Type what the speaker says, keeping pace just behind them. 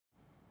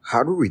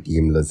How to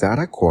redeem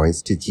Lazada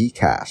coins to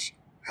Gcash.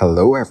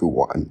 Hello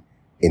everyone.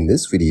 In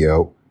this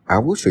video, I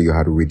will show you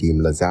how to redeem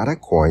Lazada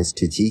coins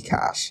to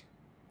Gcash.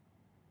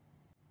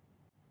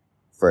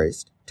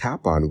 First,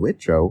 tap on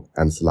Withdraw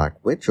and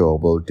select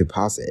Withdrawable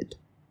Deposit.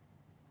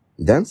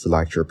 Then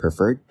select your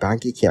preferred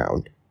bank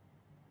account.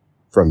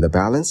 From the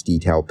balance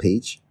detail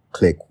page,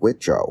 click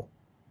Withdraw.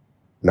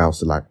 Now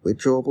select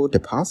Withdrawable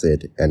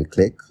Deposit and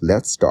click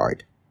Let's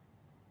Start.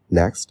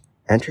 Next,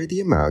 enter the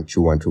amount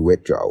you want to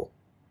withdraw.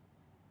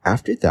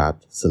 After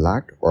that,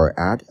 select or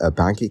add a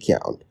bank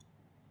account.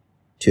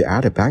 To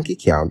add a bank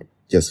account,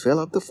 just fill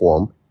up the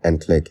form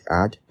and click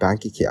Add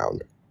Bank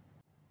Account.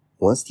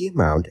 Once the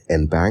amount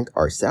and bank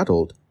are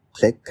settled,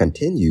 click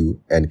Continue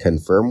and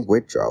confirm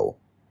withdrawal.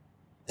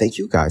 Thank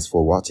you guys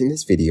for watching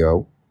this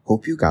video.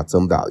 Hope you got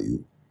some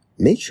value.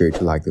 Make sure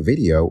to like the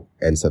video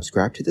and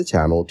subscribe to the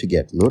channel to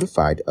get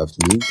notified of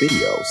new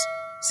videos.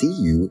 See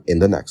you in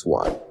the next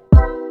one.